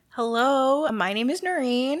Hello, my name is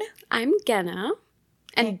Noreen. I'm Genna,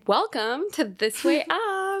 and welcome to This Way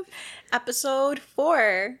Up. Episode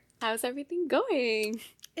 4. How's everything going?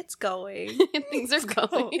 It's going. Things are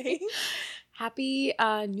going. Happy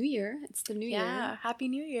New Year. It's the new year. Yeah, Happy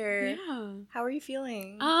New Year. Yeah. How are you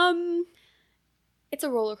feeling? It's a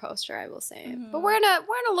roller coaster, I will say. Mm-hmm. But we're in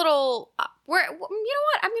a little you know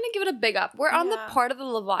what? I'm going to give it a big up. We're on the part of the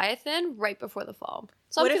Leviathan right before the fall.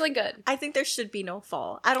 So I'm feeling good. I think there should be no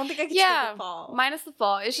fall. I don't think I can take the fall. Minus the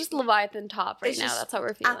fall. It's just Leviathan top right now. That's how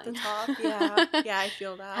we're feeling. At the top, yeah. Yeah, I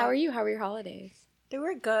feel that. How are you? How were your holidays? They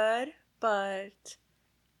were good, but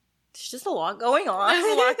there's just a lot going on.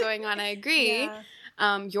 There's a lot going on, I agree.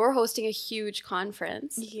 Yeah. You're hosting a huge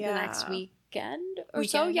conference the next weekend or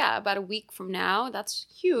so. Yeah, about a week from now. That's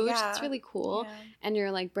huge. Yeah. It's really cool. Yeah. And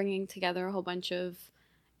you're like bringing together a whole bunch of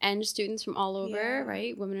Eng students from all over,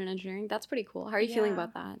 right? Women in engineering. That's pretty cool. How are you feeling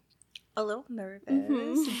about that? A little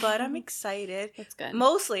nervous, but I'm excited. That's good.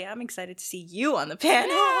 Mostly, I'm excited to see you on the panel.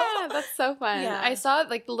 Yeah, that's so fun. Yeah. I saw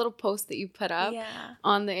like the little post that you put up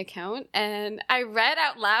on the account, and I read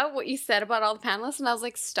out loud what you said about all the panelists, and I was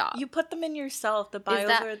like, stop. You put them in yourself. The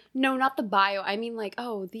bios No, not the bio. I mean like,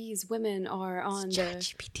 oh, these women are on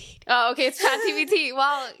ChatGPT. Oh, okay, it's ChatGPT.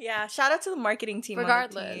 Well, yeah, shout out to the marketing team.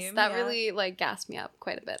 Regardless, on the team. That really like gassed me up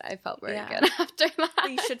quite a bit. I felt very good after that.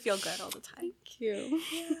 You should feel good all the time. Thank you.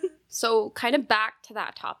 Yeah. So kind of back to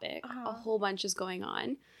that topic, a whole bunch is going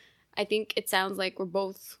on. I think it sounds like we're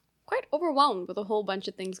both quite overwhelmed with a whole bunch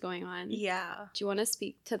of things going on. Yeah. Do you want to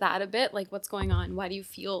speak to that a bit? Like what's going on? Why do you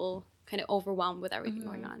feel kind of overwhelmed with everything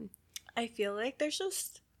going on? I feel like there's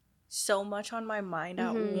just so much on my mind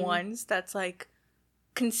at once that's like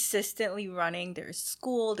consistently running. There's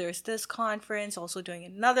school, there's this conference, also doing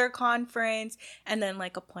another conference, and then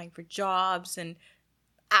like applying for jobs and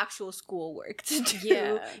actual school work to do.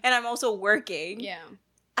 Yeah. And I'm also working. Yeah.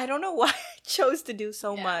 I don't know why I chose to do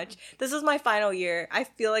so much. This is my final year. I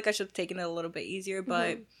feel like I should have taken it a little bit easier,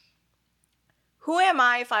 but who am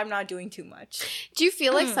I if I'm not doing too much? Do you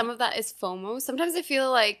feel like some of that is FOMO? Sometimes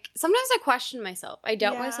I question myself. I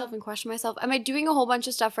doubt myself and question myself. Am I doing a whole bunch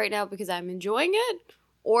of stuff right now because I'm enjoying it?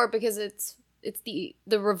 Or because it's the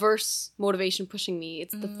reverse motivation pushing me?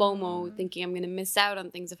 It's the FOMO thinking I'm going to miss out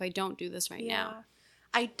on things if I don't do this right now.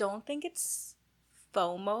 I don't think it's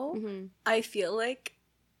FOMO. I feel like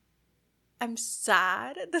I'm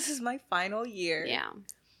sad. This is my final year. Yeah.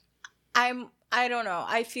 I don't know.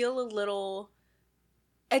 I feel a little...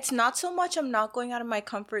 It's not so much I'm not going out of my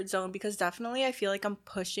comfort zone, because definitely I feel like I'm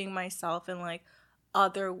pushing myself in like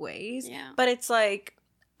other ways. Yeah. But it's like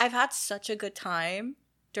I've had such a good time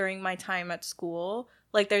during my time at school.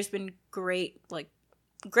 Like there's been great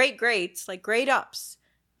grades, like grade ups,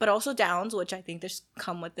 but also downs, which I think there's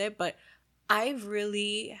come with it. But I've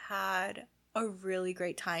really had a really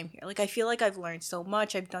great time here. Like I feel like I've learned so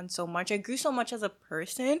much. I've done so much. I grew so much as a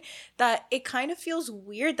person that it kind of feels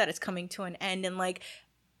weird that it's coming to an end, and like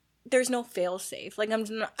there's no fail safe. Like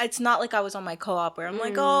it's not like I was on my co-op where I'm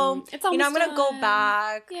like, oh, I'm gonna go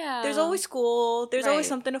back. Yeah. There's always school. There's always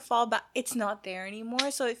something to fall back. It's not there anymore.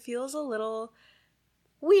 So it feels a little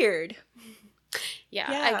weird. Yeah,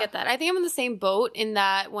 I get that. I think I'm in the same boat in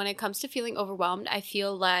that when it comes to feeling overwhelmed, I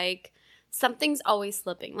feel like something's always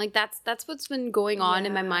slipping. Like that's what's been going on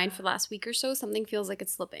in my mind for the last week or so. Something feels like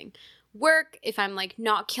it's slipping. Work, if I'm like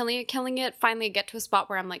not killing it, finally I get to a spot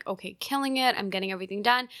where I'm like, okay, killing it, I'm getting everything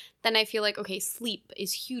done. Then I feel like, okay, sleep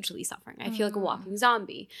is hugely suffering. I feel like a walking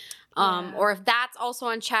zombie. Or if that's also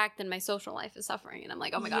unchecked, then my social life is suffering. And I'm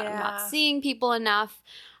like, oh my God, I'm not seeing people enough.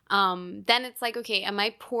 Then it's like, okay, am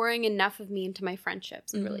I pouring enough of me into my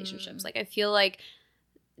friendships and relationships? Like I feel like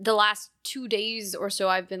the last 2 days or so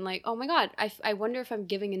I've been like, oh my God, I wonder if I'm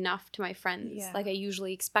giving enough to my friends like I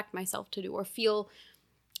usually expect myself to do, or feel,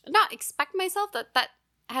 not expect myself, that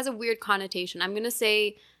has a weird connotation. I'm going to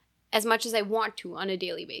say as much as I want to on a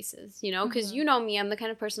daily basis, you know, because you know me, I'm the kind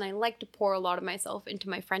of person, I like to pour a lot of myself into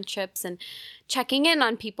my friendships and checking in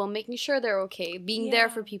on people, making sure they're okay, being there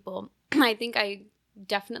for people. I think I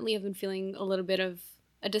definitely have been feeling a little bit of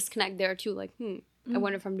a disconnect there too. Like, I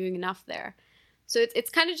wonder if I'm doing enough there. So it's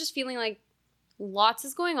kind of just feeling like lots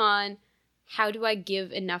is going on. How do I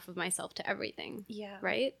give enough of myself to everything? Yeah.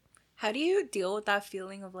 Right? How do you deal with that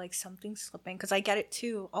feeling of like something slipping? Because I get it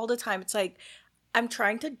too all the time. It's like I'm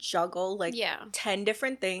trying to juggle like 10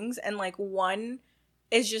 different things, and like one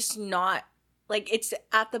is just not, like it's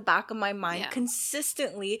at the back of my mind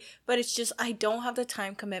consistently, but it's just I don't have the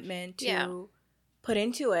time commitment to put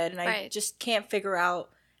into it, and I just can't figure out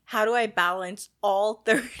how do I balance all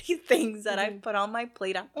 30 things that I've put on my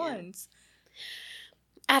plate at once.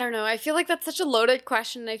 I don't know. I feel like that's such a loaded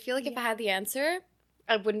question. I feel like if I had the answer,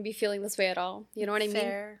 I wouldn't be feeling this way at all. You know what I mean?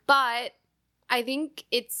 Fair. But I think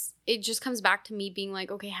it just comes back to me being like,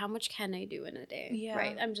 okay, how much can I do in a day? Yeah.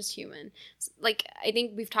 Right? I'm just human. Like, I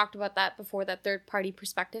think we've talked about that before, that third-party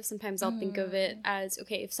perspective. Sometimes I'll think of it as,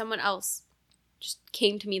 okay, if someone else just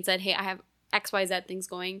came to me and said, hey, I have XYZ things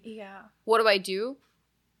going. Yeah. What do?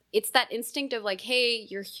 It's that instinct of like, hey,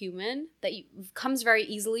 you're human, that comes very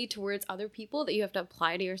easily towards other people, that you have to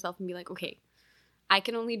apply to yourself and be like, okay, I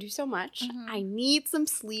can only do so much. I need some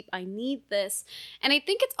sleep. I need this. And I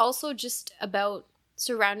think it's also just about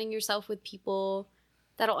surrounding yourself with people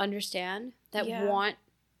that'll understand, that want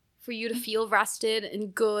for you to feel rested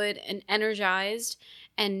and good and energized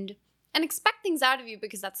and expect things out of you,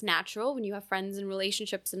 because that's natural when you have friends and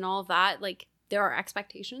relationships and all of that. Like, there are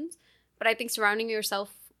expectations. But I think surrounding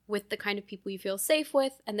yourself with the kind of people you feel safe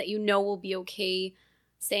with and that you know will be okay,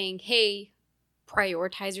 saying, hey,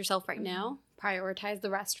 prioritize yourself right now. Prioritize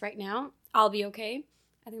the rest right now. I'll be okay.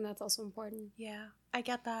 I think that's also important. Yeah, I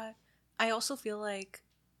get that. I also feel like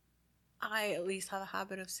I at least have a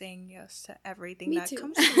habit of saying yes to everything that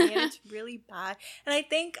comes to me, and it's really bad. And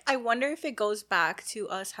I wonder if it goes back to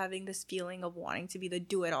us having this feeling of wanting to be the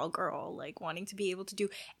do-it-all girl, like wanting to be able to do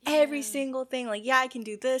every single thing. Like, yeah, I can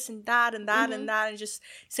do this and that and that and that, and just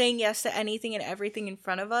saying yes to anything and everything in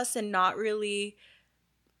front of us, and not really,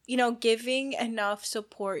 you know, giving enough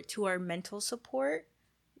support to our mental support,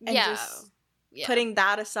 and just putting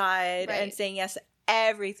that aside and saying yes to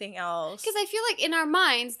everything else. Because I feel like in our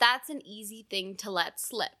minds, that's an easy thing to let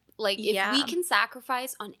slip. Like, if we can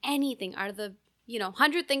sacrifice on anything out of the,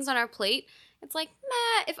 100 things on our plate, it's like,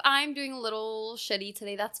 meh, if I'm doing a little shitty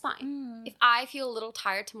today, that's fine. If I feel a little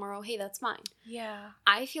tired tomorrow, hey, that's fine. Yeah.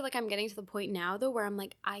 I feel like I'm getting to the point now, though, where I'm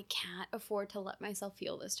like, I can't afford to let myself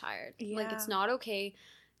feel this tired. Yeah. Like, it's not okay.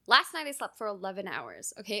 Last night I slept for 11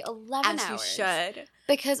 hours, okay? 11 hours. As you should.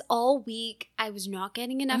 Because all week I was not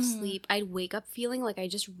getting enough sleep. I'd wake up feeling like I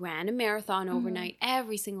just ran a marathon overnight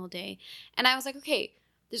every single day. And I was like, okay,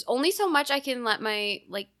 there's only so much I can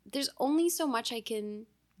there's only so much I can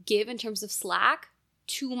give in terms of slack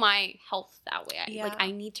to my health that way. I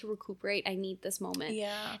need to recuperate. I need this moment.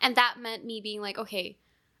 Yeah. And that meant me being like, okay,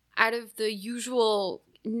 out of the usual,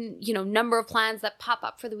 number of plans that pop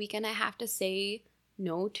up for the weekend, I have to say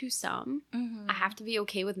no to some. I have to be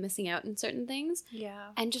okay with missing out on certain things. Yeah.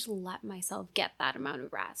 And just let myself get that amount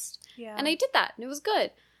of rest. Yeah. And I did that, and it was good.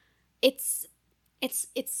 It's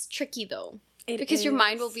tricky though. Because your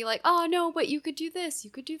mind will be like, oh no, but you could do this, you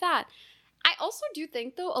could do that. I also do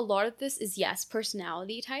think though a lot of this is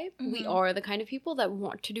personality type. We are the kind of people that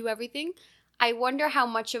want to do everything. I wonder how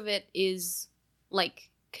much of it is like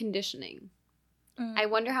conditioning. I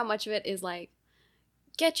wonder how much of it is like,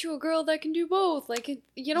 get you a girl that can do both. Like,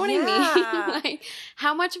 you know what I mean? Like,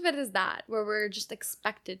 how much of it is that, where we're just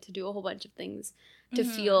expected to do a whole bunch of things to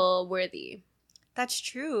feel worthy? That's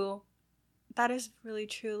true. That is really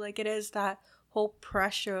true. Like, it is that whole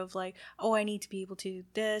pressure of like, oh, I need to be able to do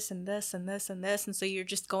this and this and this and this. And so you're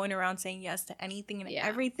just going around saying yes to anything and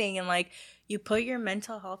everything. And like, you put your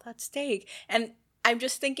mental health at stake. And I'm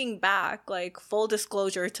just thinking back, like, full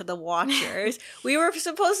disclosure to the watchers. We were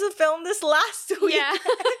supposed to film this last week. Yeah.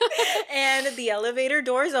 And the elevator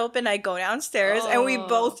doors open. I go downstairs and we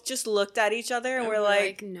both just looked at each other and we're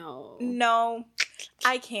like, no,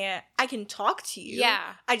 I can't. I can talk to you.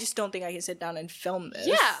 Yeah. I just don't think I can sit down and film this.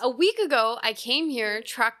 Yeah. A week ago, I came here,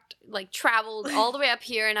 traveled all the way up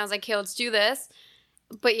here, and I was like, okay, let's do this.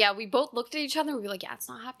 But yeah, we both looked at each other and we were like, yeah, it's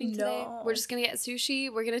not happening today. We're just going to get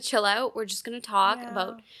sushi. We're going to chill out. We're just going to talk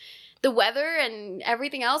about the weather and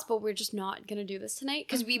everything else, but we're just not going to do this tonight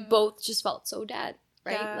because we both just felt so dead,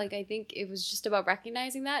 right? Yeah. Like, I think it was just about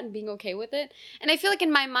recognizing that and being okay with it. And I feel like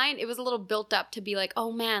in my mind, it was a little built up to be like,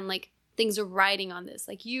 oh man, like things are riding on this.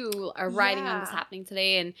 Like you are riding on this happening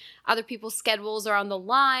today and other people's schedules are on the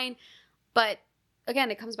line. But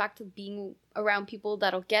again, it comes back to being around people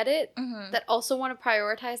that'll get it, that also want to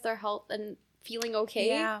prioritize their health and feeling okay.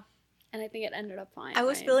 Yeah. And I think it ended up fine. I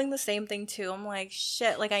was feeling the same thing too. I'm like,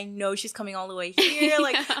 shit, like I know she's coming all the way here.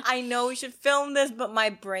 Like I know we should film this, but my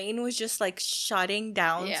brain was just like shutting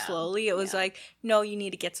down slowly. It was like, no, you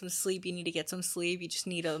need to get some sleep. You need to get some sleep. You just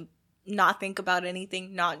need to not think about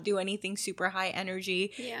anything, not do anything super high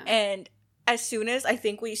energy. Yeah. And as soon as I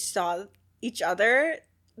think we saw each other,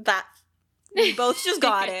 that we both just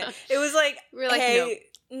got it. It was like, we're like, hey,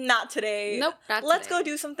 not today. Nope, not Let's today. Go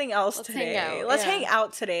do something else today. Hang out. Let's hang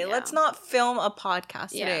out today. Yeah. Let's not film a podcast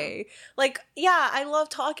today. Like, yeah, I love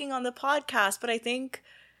talking on the podcast, but I think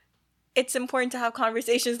it's important to have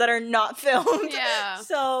conversations that are not filmed. Yeah.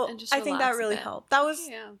 So I think that really helped. That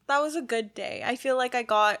was a good day. I feel like I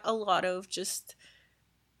got a lot of just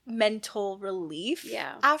mental relief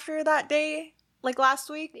after that day, like last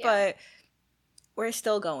week, but we're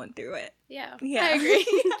still going through it. Yeah. I agree.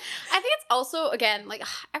 I think it's also, again, like,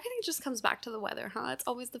 everything just comes back to the weather, huh? It's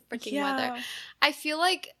always the freaking weather. I feel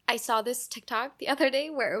like I saw this TikTok the other day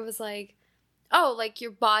where it was like, oh, like,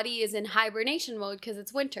 your body is in hibernation mode because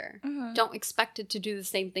it's winter. Mm-hmm. Don't expect it to do the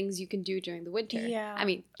same things you can do during the winter. Yeah. I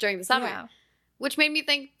mean, during the summer. Yeah. Which made me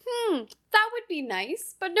think, that would be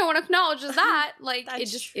nice. But no one acknowledges that. Like, it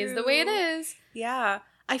just is the way it is. Yeah.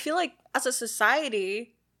 I feel like as a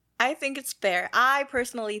society, I think it's fair. I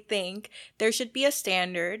personally think there should be a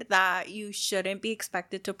standard that you shouldn't be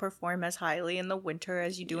expected to perform as highly in the winter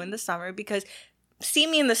as you do in the summer, because see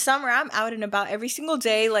me in the summer, I'm out and about every single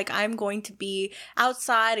day. Like, I'm going to be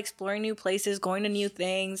outside exploring new places, going to new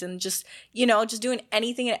things, and just, you know, just doing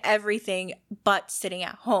anything and everything but sitting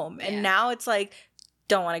at home. And now it's like,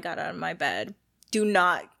 don't want to get out of my bed. Do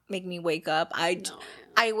not make me wake up.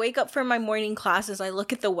 I wake up for my morning classes. I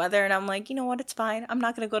look at the weather and I'm like, you know what? It's fine. I'm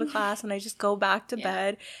not going to go to class. And I just go back to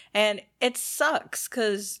bed. And it sucks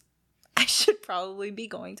because I should probably be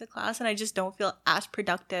going to class and I just don't feel as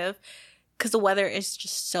productive because the weather is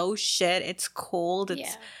just so shit. It's cold.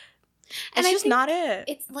 It's just not it.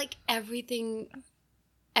 It's like everything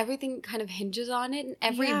kind of hinges on it, and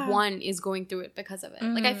everyone is going through it because of it.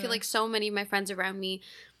 Like, I feel like so many of my friends around me,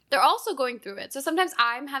 they're also going through it. So sometimes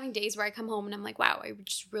I'm having days where I come home and I'm like, wow, I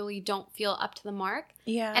just really don't feel up to the mark.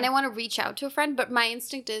 Yeah. And I want to reach out to a friend, but my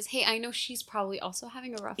instinct is, hey, I know she's probably also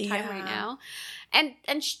having a rough time right now. And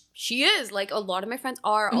she is. Like, a lot of my friends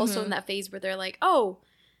are also in that phase where they're like, oh,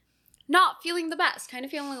 not feeling the best, kind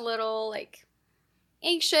of feeling a little, like,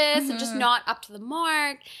 anxious and just not up to the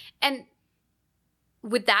mark. And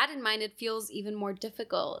with that in mind, it feels even more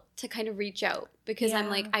difficult to kind of reach out because I'm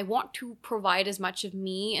like, I want to provide as much of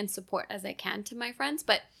me and support as I can to my friends,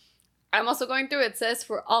 but I'm also going through it, sis.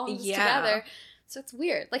 We're all in this together. So it's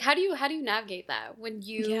weird. Like, how do you navigate that when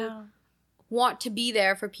you want to be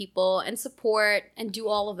there for people and support and do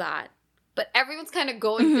all of that, but everyone's kind of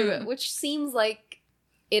going through it, which seems like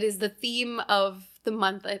it is the theme of the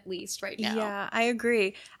month, at least right now. Yeah, I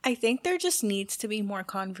agree. I think there just needs to be more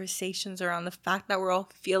conversations around the fact that we're all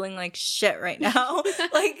feeling like shit right now.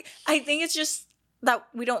 Like, I think it's just that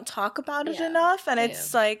we don't talk about it enough. And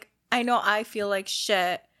it's like, I know I feel like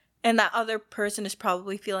shit and that other person is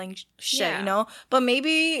probably feeling shit, you know? But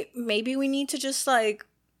maybe we need to just, like,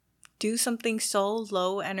 do something so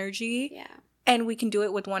low energy. Yeah. And we can do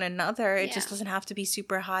it with one another. It just doesn't have to be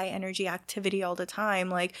super high energy activity all the time.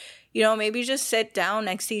 Like, you know, maybe just sit down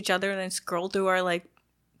next to each other and then scroll through our, like,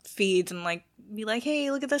 feeds and, like, be like,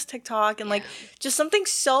 hey, look at this TikTok. And, like, just something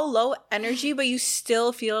so low energy, but you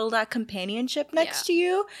still feel that companionship next to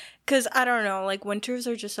you. Because, I don't know, like, winters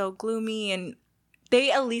are just so gloomy and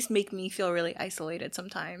they at least make me feel really isolated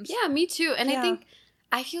sometimes. Yeah, me too. And I think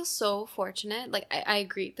I feel so fortunate. Like, I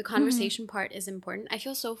agree. The conversation part is important. I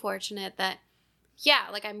feel so fortunate that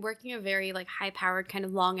like, I'm working a very, like, high-powered kind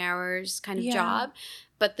of long hours kind of job.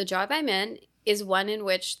 But the job I'm in is one in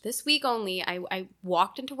which this week only I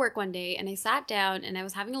walked into work one day and I sat down and I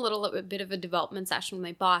was having a bit of a development session with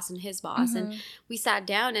my boss and his boss. And we sat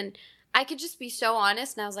down and I could just be so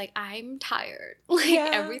honest. And I was like, I'm tired. Like,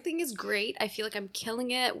 everything is great. I feel like I'm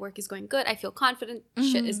killing it. Work is going good. I feel confident.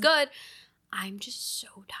 Shit is good. I'm just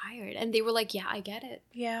so tired. And they were like, yeah, I get it.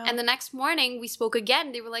 Yeah. And the next morning we spoke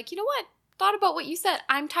again. They were like, you know what? Thought about what you said.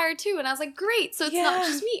 I'm tired too. And I was like, great. So it's not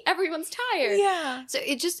just me. Everyone's tired. Yeah. So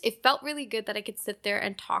it felt really good that I could sit there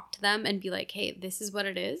and talk to them and be like, hey, this is what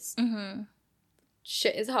it is.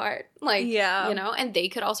 Shit is hard. Like, you know, and they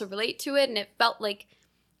could also relate to it. And it felt like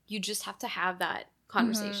you just have to have that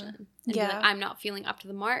conversation. And be like, I'm not feeling up to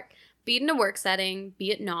the mark. Be it in a work setting, be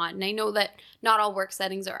it not. And I know that not all work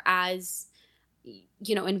settings are as,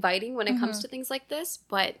 you know, inviting when it comes to things like this,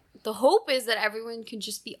 but the hope is that everyone can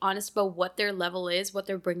just be honest about what their level is, what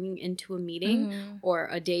they're bringing into a meeting or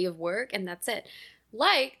a day of work, and that's it.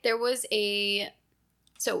 Like, there was an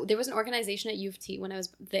organization at U of T when I was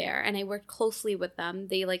there, and I worked closely with them.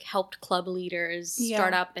 They, like, helped club leaders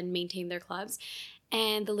start up and maintain their clubs,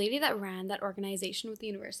 and the lady that ran that organization with the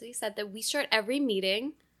university said that we start every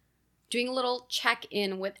meeting doing a little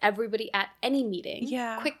check-in with everybody at any meeting.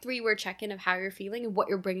 Yeah. Quick 3-word check-in of how you're feeling and what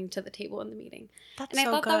you're bringing to the table in the meeting. That's so good. And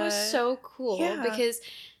I thought that was so cool because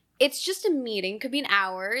it's just a meeting. Could be an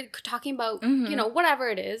hour talking about, you know, whatever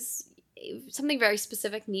it is. Something very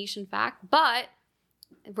specific, niche, in fact. But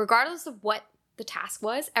regardless of what the task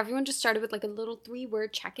was, everyone just started with, like, a little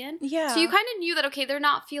 3-word check-in. Yeah. So you kind of knew that, okay, they're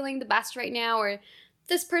not feeling the best right now, or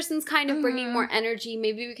this person's kind of bringing more energy.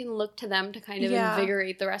 Maybe we can look to them to kind of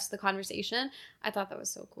invigorate the rest of the conversation. I thought that was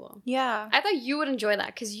so cool. Yeah. I thought you would enjoy that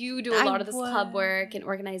because you do a lot of this club work and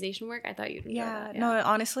organization work. I thought you'd enjoy that. Yeah. No,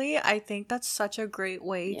 honestly, I think that's such a great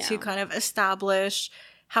way to kind of establish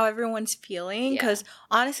how everyone's feeling. Because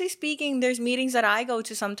honestly speaking, there's meetings that I go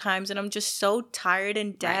to sometimes and I'm just so tired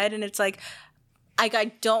and dead. And it's like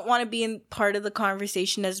I don't want to be in part of the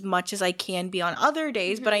conversation as much as I can be on other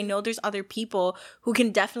days, but I know there's other people who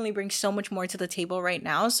can definitely bring so much more to the table right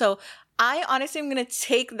now. So I honestly am going to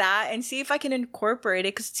take that and see if I can incorporate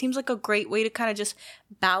it because it seems like a great way to kind of just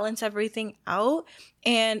balance everything out.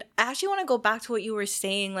 And I actually want to go back to what you were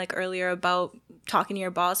saying like earlier about talking to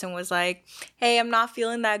your boss and was like, hey, I'm not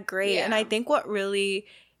feeling that great. And I think what really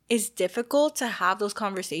is difficult to have those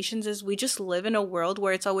conversations is we just live in a world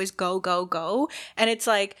where it's always go, go, go. And it's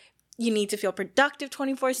like, you need to feel productive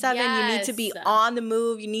 24/7. You need to be on the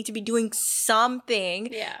move. You need to be doing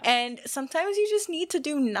something. Yeah. And sometimes you just need to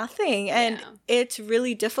do nothing. And it's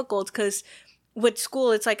really difficult because with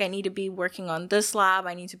school, it's like I need to be working on this lab.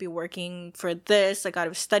 I need to be working for this. I got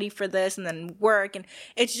to study for this and then work. And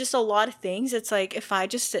it's just a lot of things. It's like if I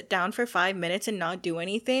just sit down for 5 minutes and not do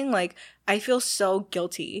anything, like I feel so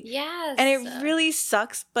guilty. Yes. And it really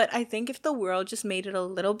sucks. But I think if the world just made it a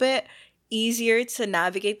little bit easier to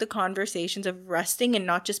navigate the conversations of resting and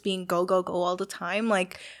not just being go, go, go all the time,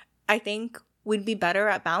 like I think we'd be better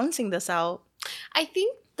at balancing this out. I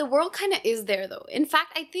think the world kind of is there though. In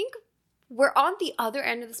fact, I think we're on the other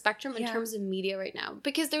end of the spectrum in terms of media right now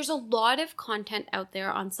because there's a lot of content out there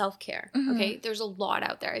on self-care, okay? There's a lot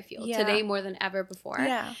out there, I feel, today more than ever before.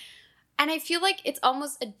 Yeah. And I feel like it's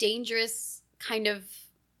almost a dangerous kind of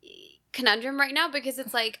conundrum right now because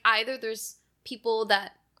it's like either there's people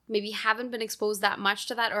that maybe haven't been exposed that much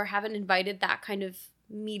to that or haven't invited that kind of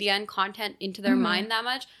media and content into their mind that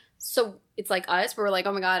much. So it's like us, where we're like,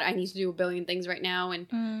 oh my God, I need to do a billion things right now.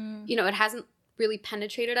 And, you know, it hasn't really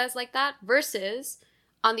penetrated us like that versus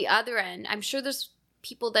on the other end I'm sure there's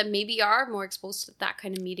people that maybe are more exposed to that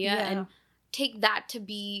kind of media and take that to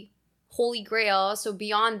be holy grail, so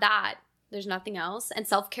beyond that there's nothing else, and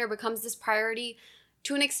self-care becomes this priority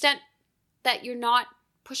to an extent that you're not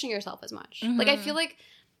pushing yourself as much. Like I feel like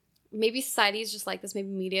maybe society is just like this, maybe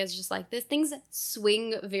media is just like this. Things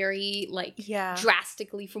swing very like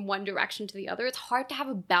drastically from one direction to the other. It's hard to have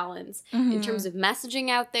a balance in terms of messaging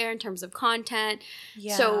out there, in terms of content.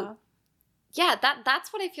 So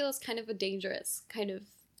that's what I feel is kind of a dangerous kind of,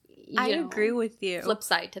 I agree with you, flip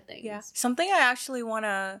side to things. Something I actually want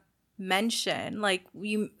to mention, like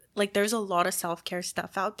there's a lot of self-care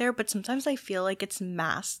stuff out there, but sometimes I feel like it's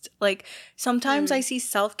masked. Like sometimes I see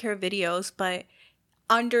self-care videos, but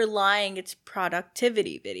underlying it's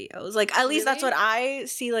productivity videos. Like at least that's what I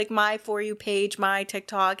see. Like my For You page, my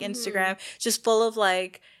TikTok, Instagram, just full of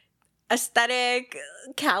like aesthetic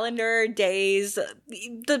calendar days,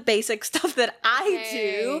 the basic stuff that I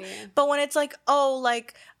do. But when it's like, oh,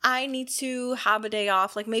 like I need to have a day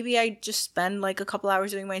off, like maybe I just spend like a couple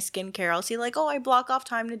hours doing my skincare, I'll see like, oh, I block off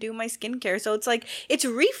time to do my skincare. So it's like it's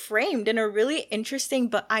reframed in a really interesting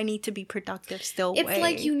but I need to be productive still way. It's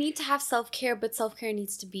like you need to have self-care, but self-care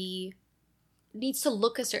needs to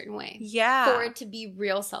look a certain way. For it to be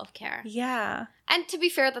real self-care. And to be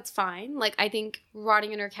fair, that's fine. Like, I think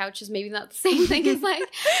rotting on her couch is maybe not the same thing as, like,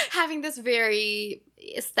 having this very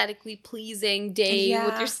aesthetically pleasing day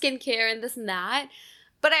with your skincare and this and that.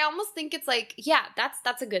 But I almost think it's like,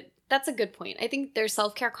 that's a good point. I think there's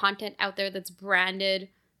self-care content out there that's branded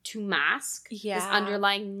to mask this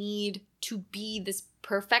underlying need to be this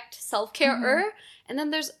perfect self-carer. And then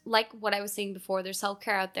there's, like what I was saying before, there's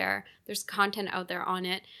self-care out there, there's content out there on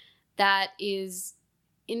it that is,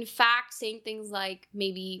 in fact, saying things like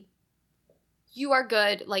maybe you are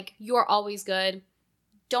good, like you're always good,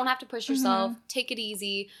 don't have to push yourself, take it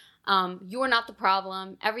easy, you're not the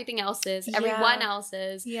problem, everything else is, everyone else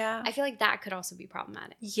is. I feel like that could also be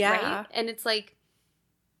problematic. Right? And it's like,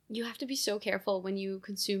 you have to be so careful when you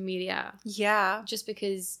consume media. Just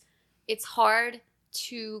because it's hard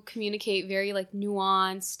to communicate very like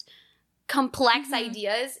nuanced, complex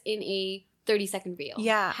ideas in a 30-second reel.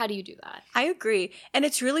 How do you do that? I agree. And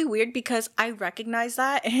it's really weird because I recognize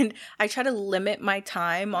that and I try to limit my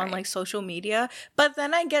time on like social media, but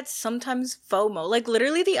then I get sometimes FOMO. Like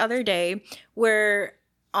literally the other day where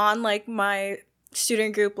on like my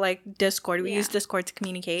student group like Discord. We use Discord to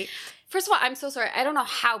communicate. First of all, I'm so sorry. I don't know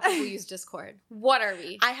how people use Discord. What are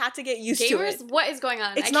we? I had to get used Gamers? to it. What is going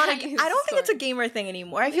on? It's I don't think it's a gamer thing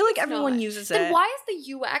anymore. I feel like everyone uses it. Then why is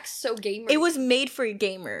the UX so gamer? It was made for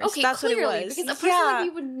gamers. Okay, that's clearly, what it was. Because a person like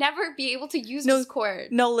you would never be able to use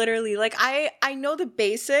Discord. No, literally. Like, I know the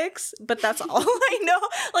basics, but that's all I know.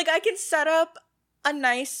 Like, I can set up a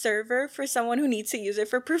nice server for someone who needs to use it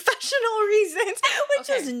for professional reasons,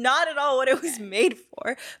 which is not at all what it was made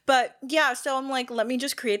for. But yeah, so I'm like, let me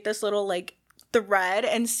just create this little like thread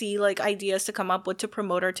and see like ideas to come up with to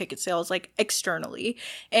promote our ticket sales like externally.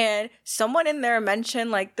 And someone in there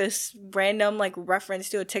mentioned like this random like reference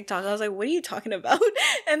to a TikTok. I was like, what are you talking about?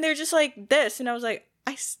 And they're just like this. And I was like,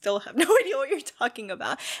 I still have no idea what you're talking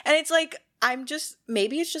about. And it's like,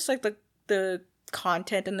 maybe it's just like the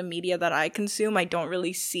content and the media that I consume. I don't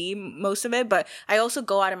really see most of it, but I also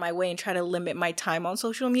go out of my way and try to limit my time on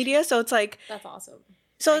social media. So it's like, that's awesome.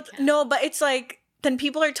 So but it's like, then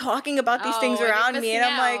people are talking about these things around me and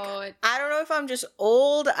I'm like, I don't know if I'm just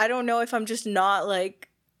old. I don't know if I'm just not like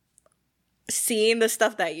seeing the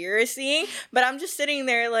stuff that you're seeing, but I'm just sitting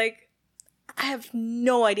there like, I have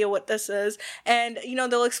no idea what this is. And, you know,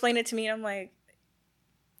 they'll explain it to me and I'm like,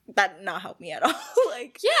 that did not help me at all.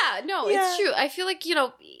 Like, it's true. I feel like, you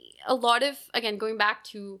know, a lot of, again, going back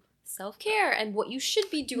to self-care and what you should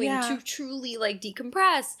be doing to truly like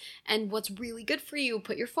decompress and what's really good for you,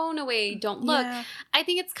 put your phone away, don't look. I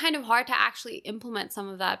think it's kind of hard to actually implement some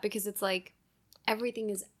of that because it's like everything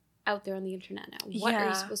is out there on the internet now. What are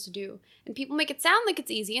you supposed to do? And people make it sound like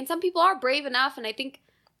it's easy, and some people are brave enough, and I think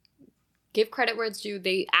give credit where it's due.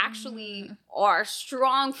 They actually are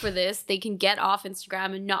strong for this. They can get off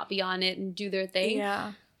Instagram and not be on it and do their thing.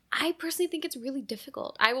 Yeah. I personally think it's really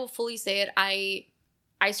difficult. I will fully say it. I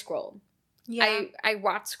scroll. Yeah. I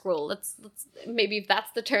watch scroll. Let's maybe if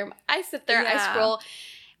that's the term. I sit there, I scroll.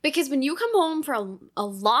 Because when you come home for a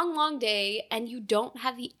long, long day and you don't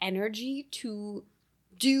have the energy to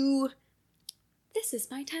do, this is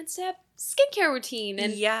my 10-step skincare routine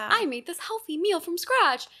and I made this healthy meal from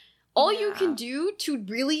scratch. All you can do to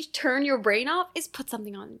really turn your brain off is put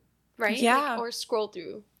something on, right? Yeah. Like, or scroll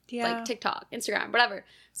through, like TikTok, Instagram, whatever.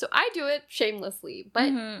 So I do it shamelessly.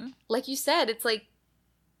 But like you said, it's like,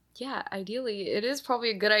 ideally, it is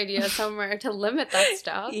probably a good idea somewhere to limit that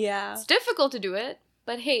stuff. Yeah. It's difficult to do it,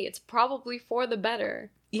 but hey, it's probably for the better.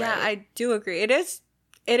 Yeah, right? I do agree. It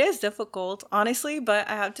is difficult, honestly, but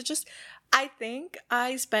I think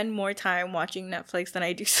I spend more time watching Netflix than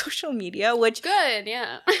I do social media, which... Good,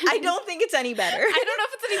 yeah. I don't think it's any better. I don't know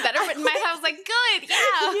if it's any better, but in my head I was like, good,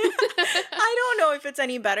 yeah. I don't know if it's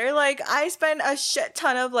any better. Like, I spend a shit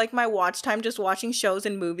ton of, like, my watch time just watching shows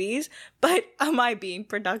and movies, but am I being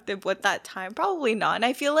productive with that time? Probably not. And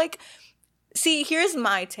I feel like... See, here's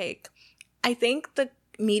my take. I think the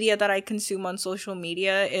media that I consume on social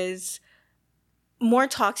media is more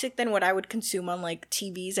toxic than what I would consume on like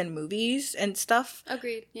TVs and movies and stuff.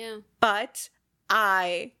 Agreed, yeah. But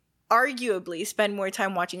I arguably spend more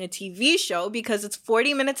time watching a TV show because it's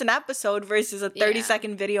 40 minutes an episode versus a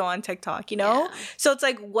 30-second video on TikTok, you know? Yeah. So it's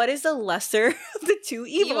like, what is the lesser of the two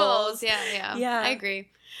evils? Yeah. I agree.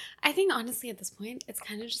 I think honestly at this point, it's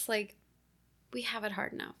kind of just like, we have it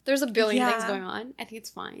hard enough. There's a billion things going on. I think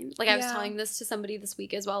it's fine. Like I was telling this to somebody this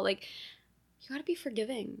week as well, like, you gotta be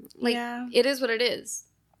forgiving. Like, it is what it is.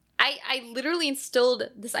 I literally instilled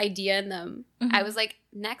this idea in them. I was like,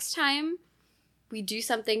 next time we do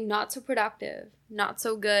something not so productive, not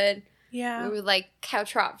so good, we would like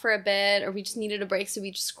couch hop for a bit, or we just needed a break, so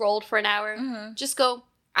we just scrolled for an hour. Just go,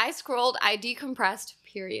 I scrolled, I decompressed,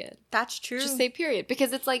 period. That's true. Just say period.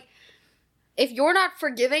 Because it's like, if you're not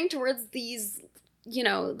forgiving towards these, you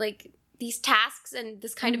know, like these tasks and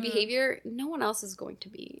this kind of behavior, no one else is going to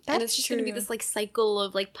be. And it's just going to be this like cycle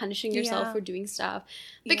of like punishing yourself for doing stuff.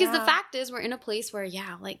 Because the fact is, we're in a place where,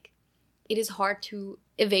 like, it is hard to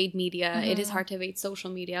evade media. It is hard to evade social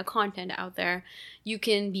media content out there. You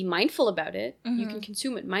can be mindful about it. You can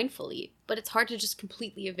consume it mindfully, but it's hard to just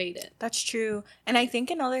completely evade it. That's true. And I think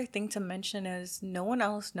another thing to mention is no one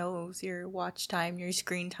else knows your watch time, your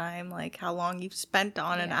screen time, like how long you've spent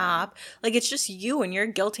on an app. Like, it's just you, and you're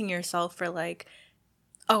guilting yourself for like,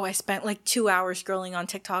 oh, I spent like 2 hours scrolling on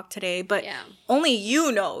TikTok today, but only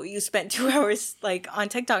you know you spent 2 hours like on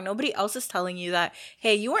TikTok. Nobody else is telling you that,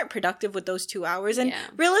 hey, you weren't productive with those 2 hours. And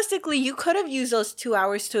realistically, you could have used those 2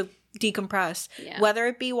 hours to decompress, whether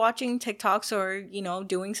it be watching TikToks or, you know,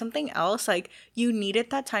 doing something else. Like, you needed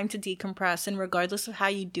that time to decompress, and regardless of how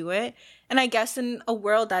you do it. And I guess in a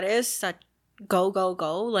world that is such go,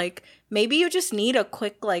 like, maybe you just need a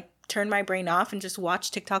quick like turn my brain off and just watch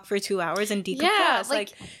TikTok for 2 hours and decompress. Yeah,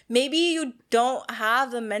 like maybe you don't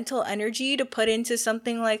have the mental energy to put into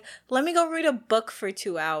something like, let me go read a book for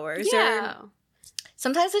 2 hours. Yeah. Or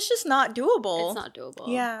sometimes it's just not doable. It's not doable.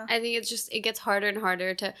 Yeah. I think it gets harder and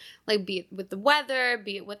harder to, like, be it with the weather,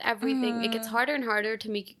 be it with everything. It gets harder and harder to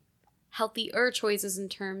make healthier choices in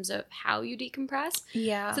terms of how you decompress.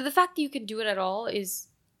 Yeah. So the fact that you can do it at all is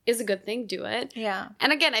a good thing. Do it. Yeah.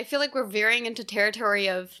 And again, I feel like we're veering into territory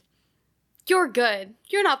of, you're good.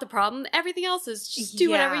 You're not the problem. Everything else is just do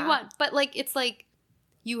whatever you want. But, like, it's like,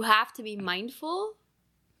 you have to be mindful,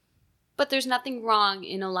 but there's nothing wrong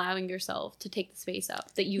in allowing yourself to take the space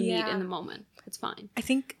up that you need in the moment. It's fine. I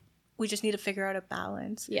think we just need to figure out a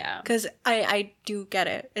balance. Yeah. Because I do get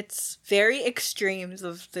it. It's very extremes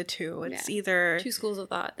of the two. It's either... two schools of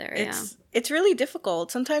thought there, It's really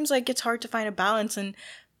difficult. Sometimes, like, it's hard to find a balance. And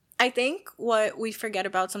I think what we forget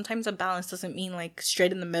about, sometimes a balance doesn't mean, like,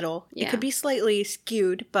 straight in the middle. Yeah. It could be slightly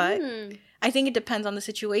skewed, but... I think it depends on the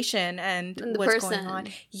situation and what's going on.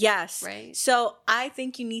 Yes. Right. So I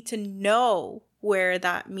think you need to know where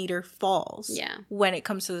that meter falls when it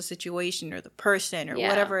comes to the situation or the person or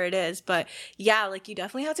whatever it is. But yeah, like, you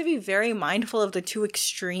definitely have to be very mindful of the two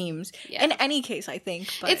extremes in any case, I think.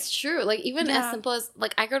 But it's true. Like, even as simple as,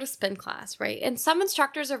 like, I go to spin class, right? And some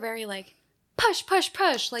instructors are very, like, push, push,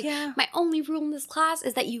 push. Like, my only rule in this class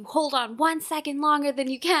is that you hold on 1 second longer than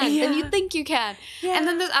you can, than you think you can. Yeah. And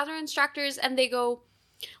then there's other instructors and they go,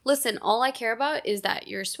 listen, all I care about is that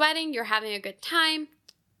you're sweating, you're having a good time.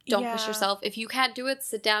 Don't push yourself. If you can't do it,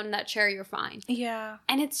 sit down in that chair, you're fine. Yeah.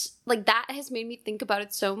 And it's, like, that has made me think about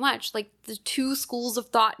it so much. Like, the two schools of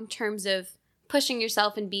thought in terms of pushing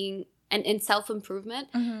yourself and being, and self-improvement.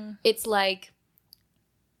 It's like,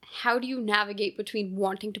 how do you navigate between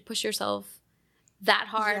wanting to push yourself that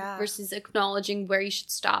hard versus acknowledging where you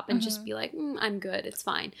should stop and just be like, I'm good, it's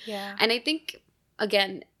fine. Yeah. And I think,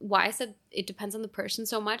 again, why I said it depends on the person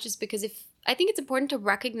so much is because I think it's important to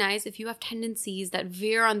recognize if you have tendencies that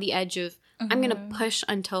veer on the edge of, I'm going to push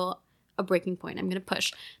until a breaking point, I'm going to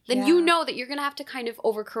push, then you know that you're going to have to kind of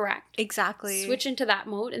overcorrect. Exactly. Switch into that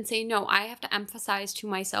mode and say, no, I have to emphasize to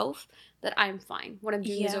myself that I'm fine. What I'm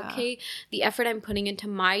doing is okay. The effort I'm putting into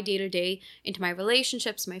my day-to-day, into my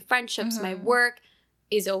relationships, my friendships, my work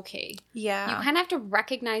is okay. Yeah. You kind of have to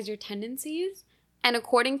recognize your tendencies and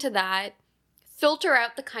according to that, filter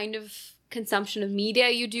out the kind of consumption of media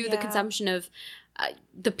you do, the consumption of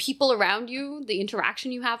the people around you, the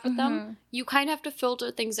interaction you have with them. You kind of have to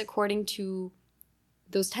filter things according to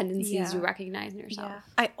those tendencies you recognize in yourself.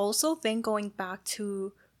 Yeah. I also think going back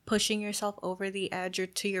to pushing yourself over the edge or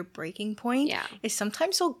to your breaking point is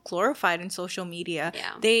sometimes so glorified in social media.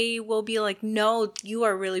 Yeah. They will be like, no, you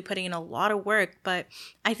are really putting in a lot of work. But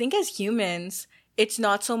I think as humans, it's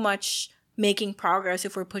not so much making progress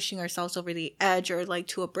if we're pushing ourselves over the edge or, like,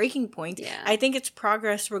 to a breaking point. Yeah. I think it's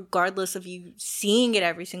progress regardless of you seeing it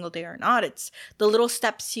every single day or not. It's the little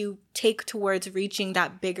steps you take towards reaching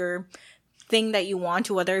that bigger thing that you want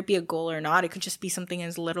to, whether it be a goal or not. It could just be something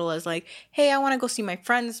as little as, like, hey, I want to go see my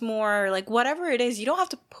friends more, or, like, whatever it is. You don't have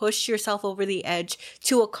to push yourself over the edge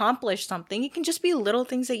to accomplish something. It can just be little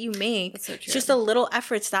things that you make. That's so true. Just the little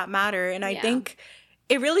efforts that matter. And I think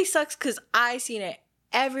it really sucks because I've seen it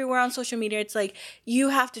everywhere on social media. It's like, you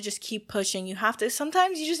have to just keep pushing.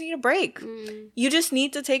 Sometimes you just need a break. You just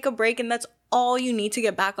need to take a break, and that's all you need to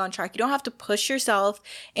get back on track. You don't have to push yourself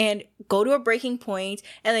and go to a breaking point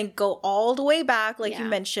and then go all the way back, like you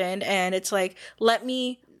mentioned. And it's like, let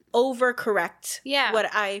me overcorrect what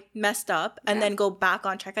I messed up and then go back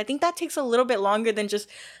on track. I think that takes a little bit longer than just,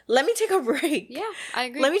 let me take a break. Yeah, I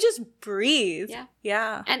agree. Let me just breathe.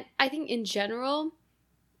 Yeah. And I think in general,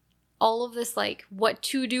 all of this, like, what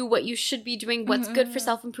to do, what you should be doing, what's good for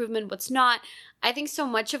self-improvement, what's not. I think so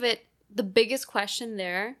much of it, the biggest question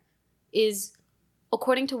there is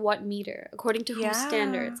according to what meter, according to whose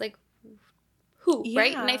standards, like, who,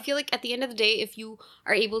 right? And I feel like at the end of the day, if you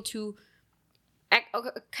are able to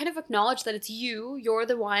kind of acknowledge that it's you're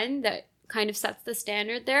the one that kind of sets the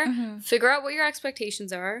standard there, figure out what your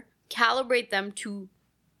expectations are, calibrate them to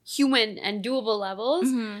human and doable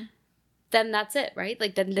levels, then that's it, right?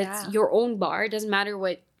 Like, then that's your own bar. It doesn't matter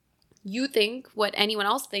what you think, what anyone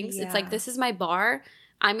else thinks. It's like, this is my bar.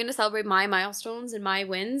 I'm going to celebrate my milestones and my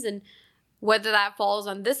wins. And whether that falls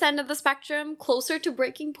on this end of the spectrum, closer to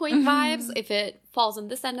breaking point vibes, if it falls on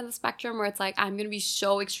this end of the spectrum where it's like, I'm going to be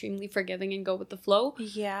so extremely forgiving and go with the flow,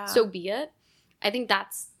 so be it. I think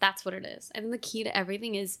that's what it is. I think the key to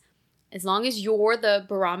everything is, as long as you're the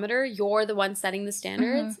barometer, you're the one setting the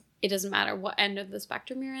standards, it doesn't matter what end of the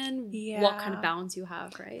spectrum you're in, what kind of balance you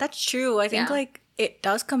have, right? That's true. I think like it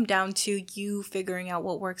does come down to you figuring out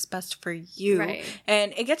what works best for you. Right.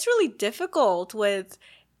 And it gets really difficult with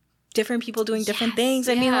different people doing different things.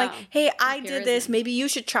 I mean, like, hey, I did this, maybe you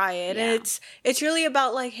should try it. And it's really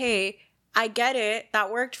about like, hey, I get it, that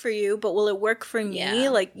worked for you, but will it work for me?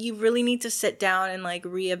 Like, you really need to sit down and like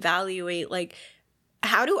reevaluate, like,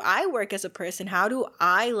 how do I work as a person? How do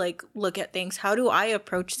I like look at things? How do I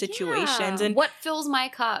approach situations? And what fills my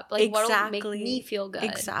cup? Like, what will make me feel good?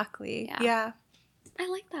 Exactly. Yeah. I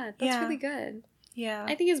like that. That's really good. Yeah.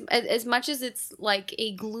 I think as much as it's like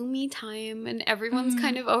a gloomy time and everyone's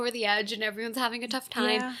kind of over the edge and everyone's having a tough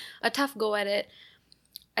time, a tough go at it,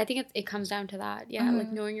 I think it comes down to that. Yeah.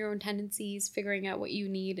 Like knowing your own tendencies, figuring out what you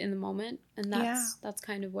need in the moment. And that's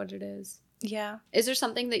kind of what it is. Yeah. Is there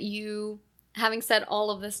something that you, having said all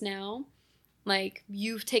of this now, like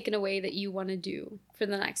you've taken away that you want to do for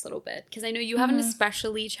the next little bit? Because I know you have an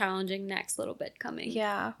especially challenging next little bit coming.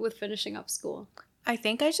 Yeah. With finishing up school. I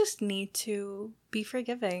think I just need to be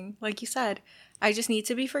forgiving. Like you said, I just need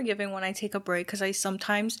to be forgiving when I take a break, because I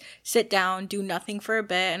sometimes sit down, do nothing for a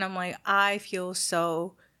bit, and I'm like, I feel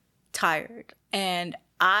so tired. And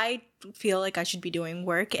I feel like I should be doing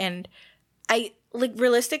work. And I, like,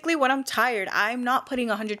 realistically, when I'm tired, I'm not putting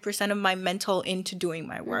 100% of my mental into doing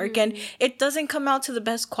my work. And it doesn't come out to the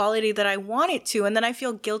best quality that I want it to. And then I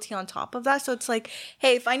feel guilty on top of that. So it's like,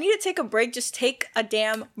 hey, if I need to take a break, just take a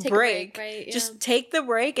damn break. Right? Yeah. Just take the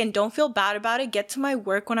break and don't feel bad about it. Get to my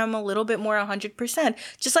work when I'm a little bit more 100%.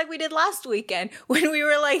 Just like we did last weekend when we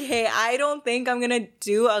were like, hey, I don't think I'm going to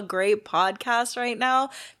do a great podcast right now.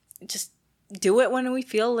 Just do it when we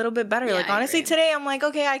feel a little bit better. Yeah, like, honestly, today I'm like,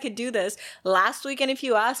 okay, I could do this. Last weekend, if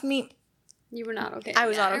you asked me, you were not okay. I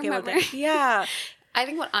was not okay with it. Yeah. I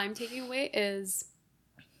think what I'm taking away is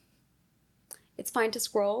it's fine to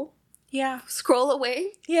scroll. Yeah. Scroll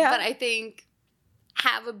away. Yeah. But I think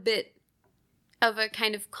have a bit of a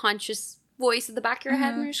kind of conscious voice at the back of your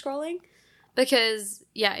head when you're scrolling. Because,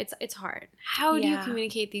 yeah, it's hard. How do you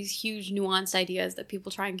communicate these huge nuanced ideas that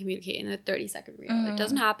people try and communicate in a 30-second reel? It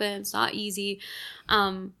doesn't happen. It's not easy.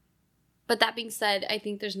 But that being said, I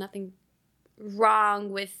think there's nothing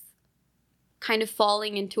wrong with kind of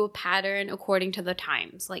falling into a pattern according to the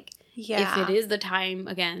times. Like, if it is the time,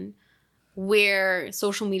 again, where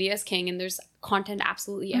social media is king and there's content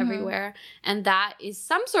absolutely everywhere, and that is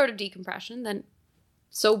some sort of decompression, then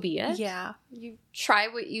so be it. Yeah. You try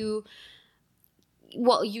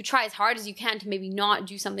you try as hard as you can to maybe not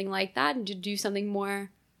do something like that and to do something more,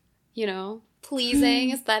 you know,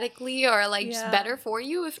 pleasing aesthetically or like just better for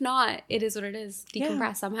you. If not, it is what it is.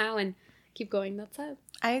 Decompress somehow and keep going. That's it.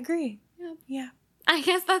 I agree. Yeah. I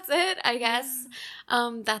guess that's it. I guess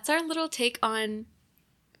that's our little take on,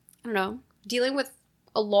 I don't know, dealing with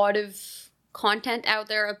a lot of content out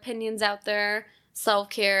there, opinions out there,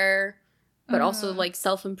 self-care, but also like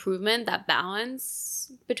self-improvement, that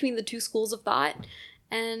balance between the two schools of thought.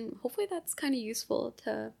 And hopefully that's kind of useful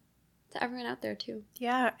to everyone out there too.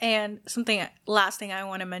 Yeah. And last thing I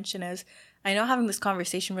want to mention is, I know having this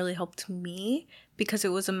conversation really helped me, because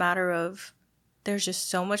it was a matter of there's just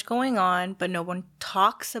so much going on, but no one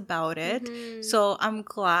talks about it. So I'm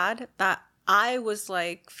glad that I was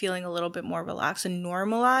like feeling a little bit more relaxed and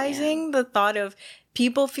normalizing the thought of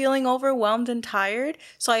people feeling overwhelmed and tired.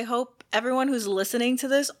 So I hope everyone who's listening to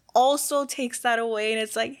this also takes that away, and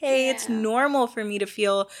it's like, hey, it's normal for me to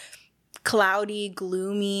feel cloudy,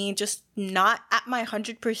 gloomy, just not at my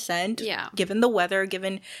 100%. Yeah. Given the weather,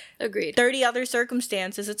 given Agreed. 30 other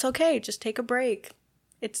circumstances, it's okay. Just take a break.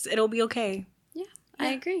 It'll be okay. Yeah, I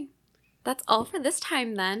agree. That's all for this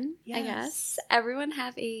time then, I guess. Everyone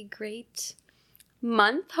have a great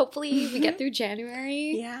month. Hopefully we get through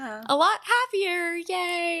January. Yeah. A lot happier.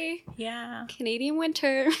 Yay. Yeah. Canadian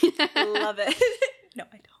winter. Love it. No,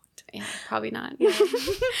 I don't. Yeah, probably not. Yeah.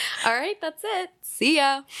 All right, that's it. See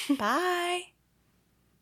ya. Bye.